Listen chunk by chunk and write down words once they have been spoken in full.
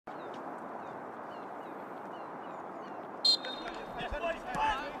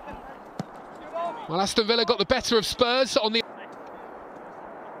Well, Aston Villa got the better of Spurs on the...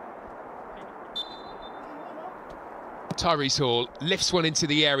 Tyrese Hall lifts one into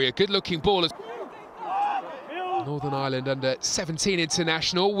the area. Good-looking ball. Northern Ireland under 17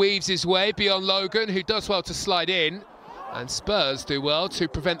 international weaves his way beyond Logan, who does well to slide in. And Spurs do well to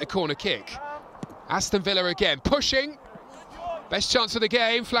prevent the corner kick. Aston Villa again, pushing. Best chance of the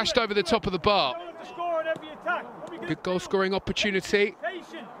game, flashed over the top of the bar. Good goal-scoring opportunity.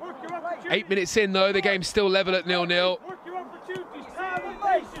 8 minutes in, though, the game's still level at 0-0.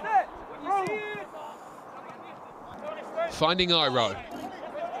 Finding Iro.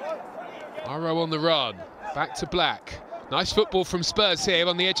 Iro on the run. Back to Black. Nice football from Spurs here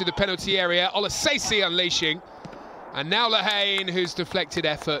on the edge of the penalty area. Olasese unleashing. And now Lehane, whose deflected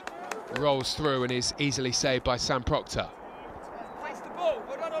effort rolls through and is easily saved by Sam Proctor.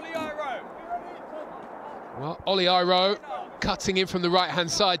 Well, Ollie Iro, cutting in from the right-hand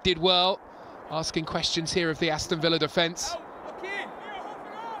side, did well. Asking questions here of the Aston Villa defence.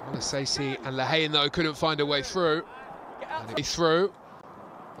 Olasese and Lehane, though, couldn't find a way through.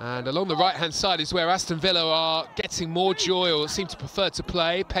 And along the right-hand side is where Aston Villa are getting more joy, or seem to prefer to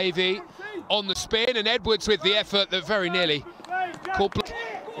play. Pavey on the spin, and Edwards with the effort that very nearly caught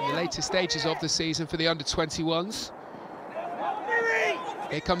in the later stages of the season for the under-21s.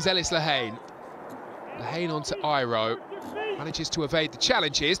 Here comes Ellis Lehane. Lehane onto Iro. Manages to evade the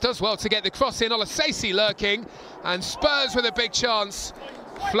challenges, does well to get the cross in. Olasese lurking, and Spurs with a big chance.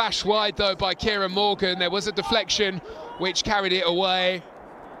 Flashed wide, though, by Kieran Morgan. There was a deflection which carried it away.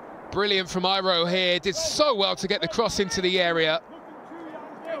 Brilliant from Iro here. Did so well to get the cross into the area.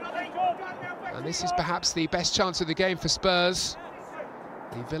 And this is perhaps the best chance of the game for Spurs.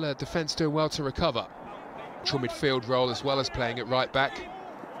 The Villa defence doing well to recover. Midfield role as well as playing at right back.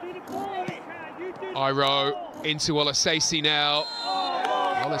 Iro into Olasese now.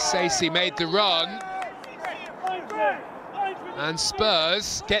 Olasese made the run. And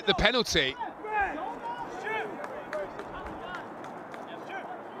Spurs get the penalty.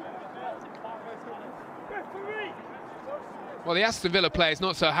 Well, the Aston Villa player's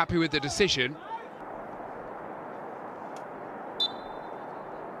not so happy with the decision.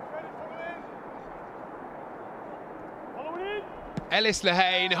 Ellis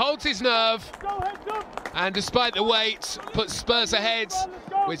Lehane holds his nerve, and despite the weight, puts Spurs ahead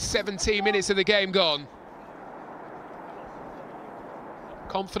with 17 minutes of the game gone.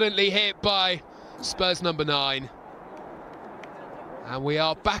 Confidently hit by Spurs number 9. And we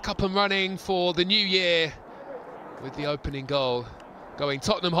are back up and running for the new year with the opening goal going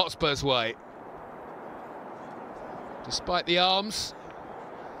Tottenham Hotspur's way. Despite the arms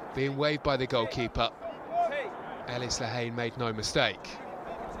being waved by the goalkeeper, Ellis Lehane made no mistake.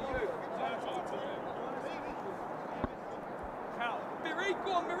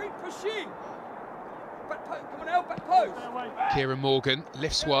 Kieran Morgan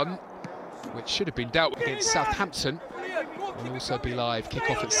lifts one, which should have been dealt with against Southampton. Will also be live,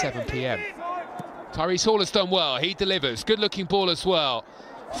 kick-off at 7 p.m. Tyrese Hall has done well, he delivers. Good-looking ball as well.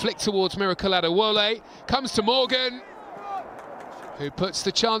 Flick towards Miracle Adewole, comes to Morgan, who puts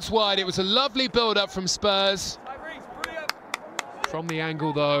the chance wide. It was a lovely build-up from Spurs. From the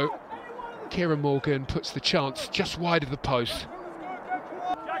angle, though, Kieran Morgan puts the chance just wide of the post.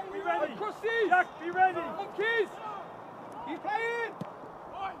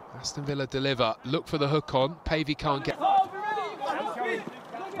 Aston Villa deliver, look for the hook on. Pavey can't get...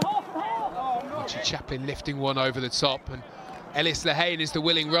 Archie Chaplin lifting one over the top, and Ellis Lehane is the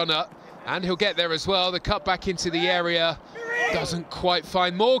willing runner, and he'll get there as well. The cut back into the area doesn't quite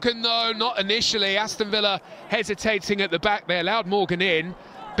find Morgan, though, not initially. Aston Villa hesitating at the back. They allowed Morgan in.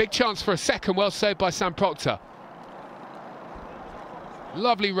 Big chance for a second, well saved by Sam Proctor.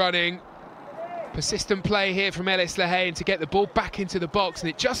 Lovely running. Persistent play here from Ellis Lehane to get the ball back into the box, and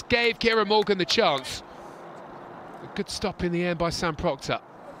it just gave Kieran Morgan the chance. A good stop in the end by Sam Proctor.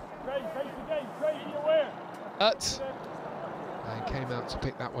 And came out to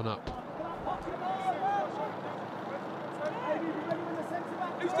pick that one up.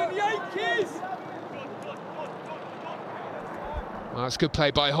 Well, that's good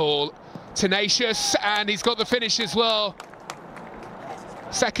play by Hall. Tenacious, and he's got the finish as well.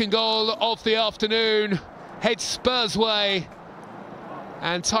 Second goal of the afternoon, heads Spurs way,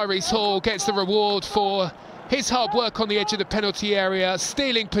 and Tyrese Hall gets the reward for his hard work on the edge of the penalty area,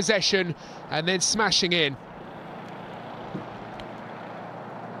 stealing possession and then smashing in.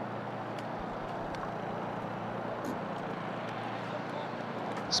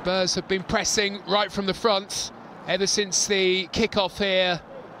 Spurs have been pressing right from the front ever since the kick-off here.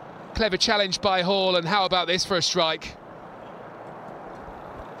 Clever challenge by Hall, and how about this for a strike?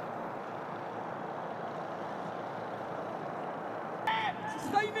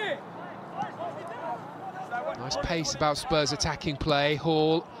 Nice pace about Spurs' attacking play.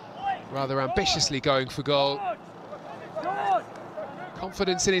 Hall rather ambitiously going for goal.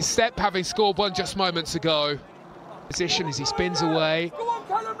 Confidence in his step, having scored one just moments ago. Position as he spins away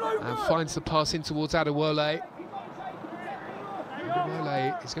and finds the pass in towards Adewole.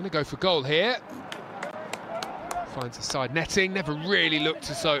 Adewole is going to go for goal here. Finds the side netting. Never really looked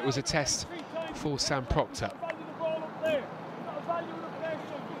as though it was a test for Sam Proctor.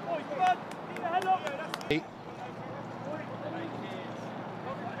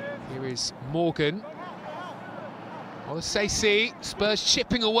 Here is Morgan. Olasese, Spurs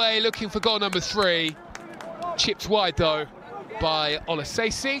chipping away, looking for goal number 3. Chipped wide though by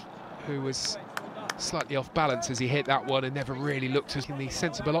Olasese, who was slightly off balance as he hit that one and never really looked as the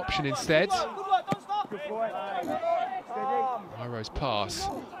sensible option instead. Iro's pass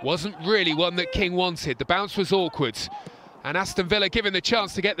wasn't really one that King wanted. The bounce was awkward. And Aston Villa given the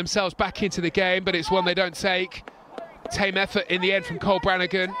chance to get themselves back into the game, but it's one they don't take. Tame effort in the end from Cole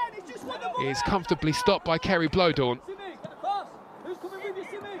Brannigan is comfortably stopped by Kerry Blowdorn.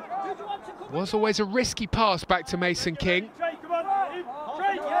 Was always a risky pass back to Mason King.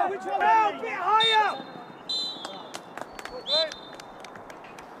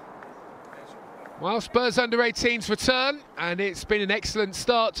 Well, Spurs under-18s return, and it's been an excellent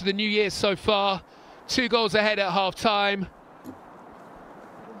start to the new year so far. 2 goals ahead at half-time.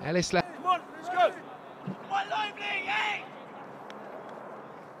 Ellis.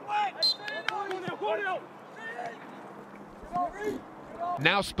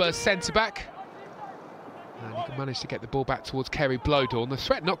 Now Spurs centre-back. And he can manage to get the ball back towards Kerry Blowdorn. The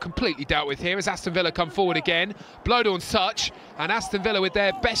threat not completely dealt with here as Aston Villa come forward again. Blowdorn's touch, and Aston Villa with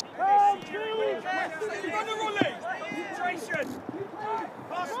their best...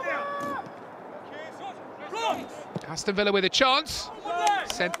 Aston Villa with a chance.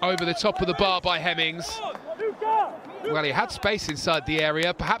 Sent over the top of the bar by Hemmings. Well, he had space inside the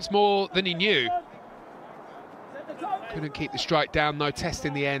area, perhaps more than he knew. Couldn't keep the strike down, no test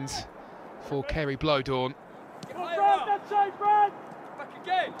in the end for Kerry Blowdorn.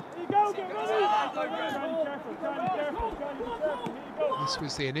 This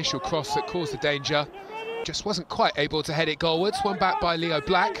was the initial cross that caused the danger. Just wasn't quite able to head it goalwards. One back by Leo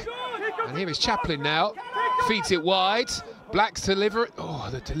Black. And here is Chaplin now. Feeds it wide. Black's delivery. Oh,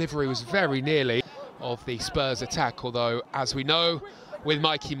 the delivery was very nearly of the Spurs attack, although, as we know, with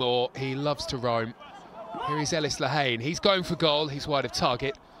Mikey Moore, he loves to roam. Here is Ellis Lehane. He's going for goal. He's wide of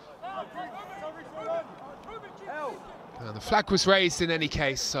target. And the flag was raised in any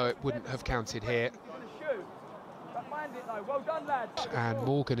case, so it wouldn't have counted here. And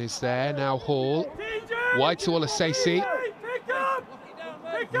Morgan is there. Now Hall. Wide to Olasese.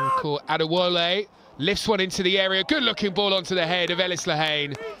 Adewole lifts one into the area. Good-looking ball onto the head of Ellis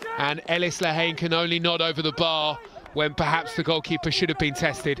Lehane. And Ellis Lehane can only nod over the bar when perhaps the goalkeeper should have been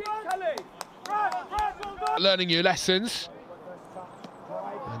tested. Learning new lessons.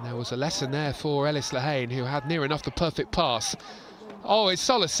 And there was a lesson there for Ellis Lehane, who had near enough the perfect pass. Oh, it's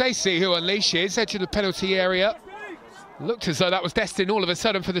Olasese who unleashes, edge of the penalty area. Looked as though that was destined all of a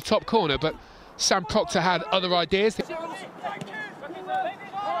sudden for the top corner, but Sam Proctor had other ideas.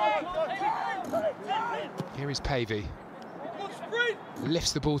 Here is Pavey.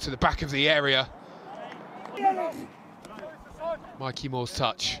 Lifts the ball to the back of the area. Mikey Moore's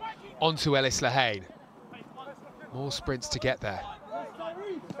touch onto Ellis Lehane. More sprints to get there.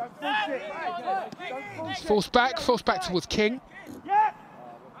 He's forced back towards King.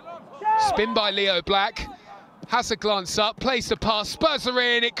 Spin by Leo Black. Has a glance up, plays the pass, Spurs are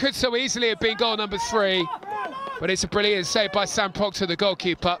in. It could so easily have been goal number 3. But it's a brilliant save by Sam Proctor, the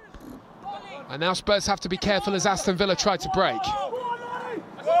goalkeeper. And now Spurs have to be careful as Aston Villa try to break.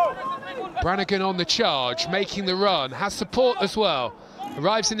 Brannigan on the charge, making the run, has support as well.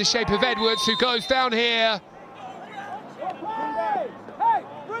 Arrives in the shape of Edwards, who goes down here.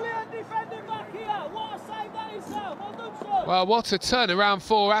 Well, what a turnaround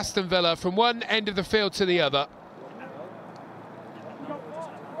for Aston Villa from one end of the field to the other.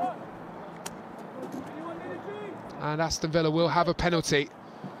 And Aston Villa will have a penalty.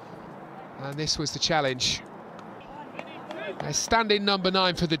 And this was the challenge. They're standing number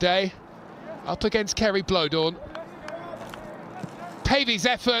 9 for the day, up against Kerry Blowdorn. Pavey's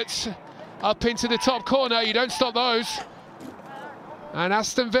efforts up into the top corner. You don't stop those. And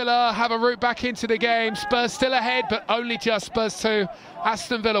Aston Villa have a route back into the game. Spurs still ahead, but only just. Spurs 2,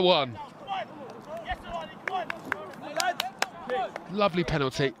 Aston Villa 1. Lovely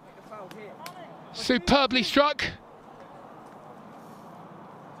penalty. Superbly struck.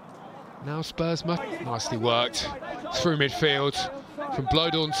 Now Spurs nicely worked through midfield. From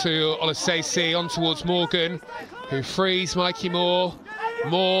Blodon to Olasese, on towards Morgan, who frees Mikey Moore.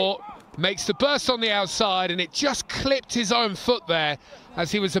 Moore makes the burst on the outside, and it just clipped his own foot there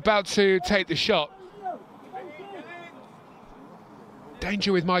as he was about to take the shot.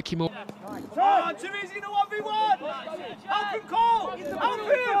 Danger with Mikey Moore.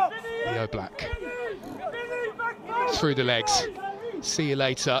 Leo Black. Through the legs. See you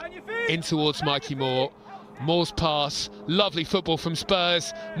later. In towards Mikey Moore. Moore's pass. Lovely football from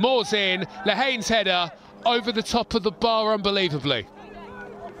Spurs. Moore's in. Lehane's header. Over the top of the bar unbelievably.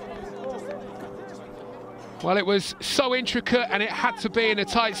 Well, it was so intricate and it had to be in a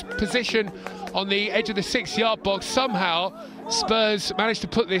tight position on the edge of the 6-yard box. Somehow, Spurs managed to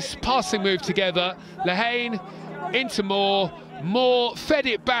put this passing move together. Lehane into Moore. Moore fed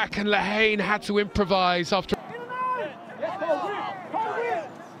it back and Lehane had to improvise after...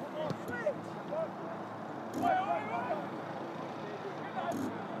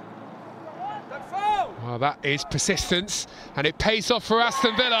 Well, that is persistence and it pays off for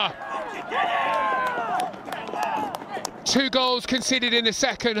Aston Villa. 2 goals conceded in the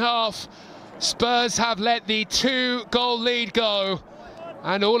second half. Spurs have let the 2-goal lead go,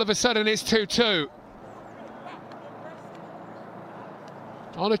 and all of a sudden it's 2-2.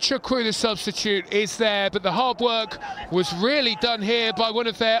 Onachukwu, the substitute, is there, but the hard work was really done here by one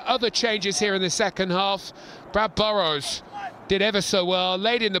of their other changes here in the second half. Brad Burrows did ever so well,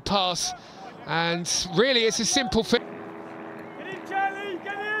 laid in the pass, and really it's a simple thing. Get in, Charlie,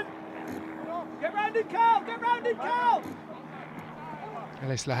 get in! Get round it, Carl, get round it, Carl!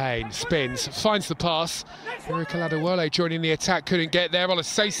 Ellis Lehane spins, finds the pass. Eric Aladewale joining the attack, couldn't get there.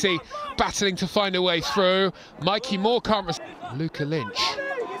 Olasese battling to find a way through. Mikey Moore can't... Luca Lynch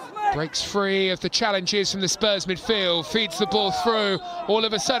breaks free of the challenges from the Spurs midfield, feeds the ball through. All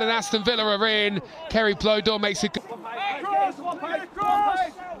of a sudden Aston Villa are in. Kerry Blodon makes a good...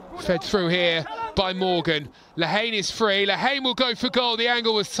 Fed through here by Morgan. Lehane is free. Lehane will go for goal. The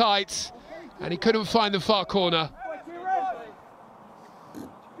angle was tight and he couldn't find the far corner.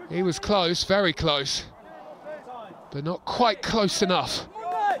 He was close, very close, but not quite close enough.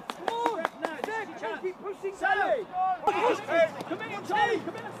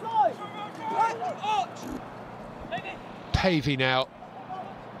 Pavey now,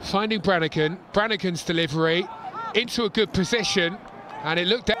 finding Brannigan. Brannigan's delivery into a good position, and it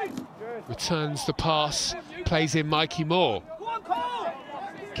looked at... Returns the pass, plays in Mikey Moore.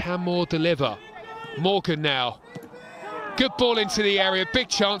 Can Moore deliver? Morgan now. Good ball into the area, big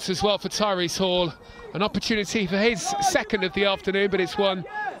chance as well for Tyrese Hall. An opportunity for his second of the afternoon, but it's one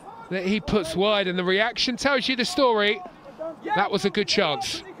that he puts wide, and the reaction tells you the story. That was a good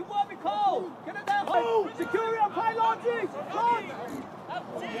chance.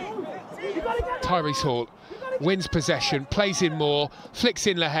 Tyrese Hall wins possession, plays in Moore, flicks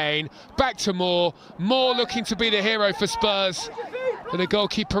in Lehane, back to Moore. Moore looking to be the hero for Spurs, but the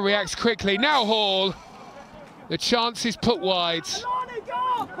goalkeeper reacts quickly. Now Hall. The chance is put wide.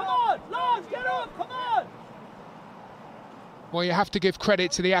 Well, you have to give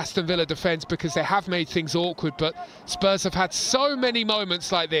credit to the Aston Villa defence because they have made things awkward, but Spurs have had so many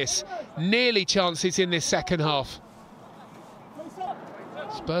moments like this, nearly chances in this second half.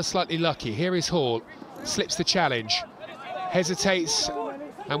 Spurs slightly lucky. Here is Hall, slips the challenge, hesitates,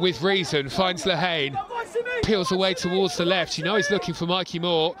 and with reason finds Lehane, peels away towards the left. You know he's looking for Mikey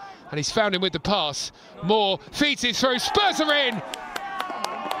Moore, and he's found him with the pass. Moore feeds it through, Spurs are in!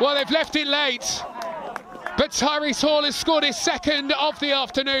 Well, they've left it late, but Tyrese Hall has scored his second of the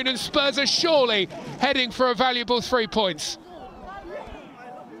afternoon, and Spurs are surely heading for a valuable 3 points.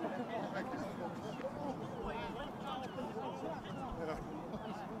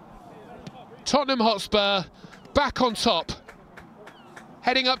 Tottenham Hotspur back on top,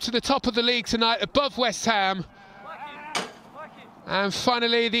 heading up to the top of the league tonight, above West Ham. And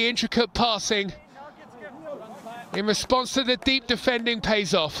finally, the intricate passing in response to the deep defending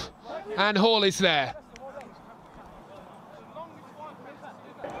pays off, and Hall is there.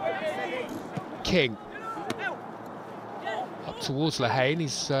 King up towards Lehane.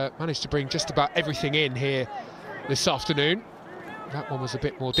 He's managed to bring just about everything in here this afternoon. That one was a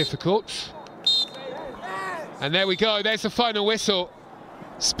bit more difficult. And there we go, there's the final whistle.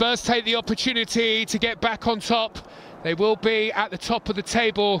 Spurs take the opportunity to get back on top. They will be at the top of the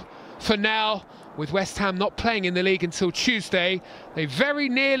table for now, with West Ham not playing in the league until Tuesday. They very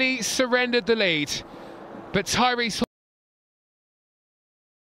nearly surrendered the lead, but Tyrese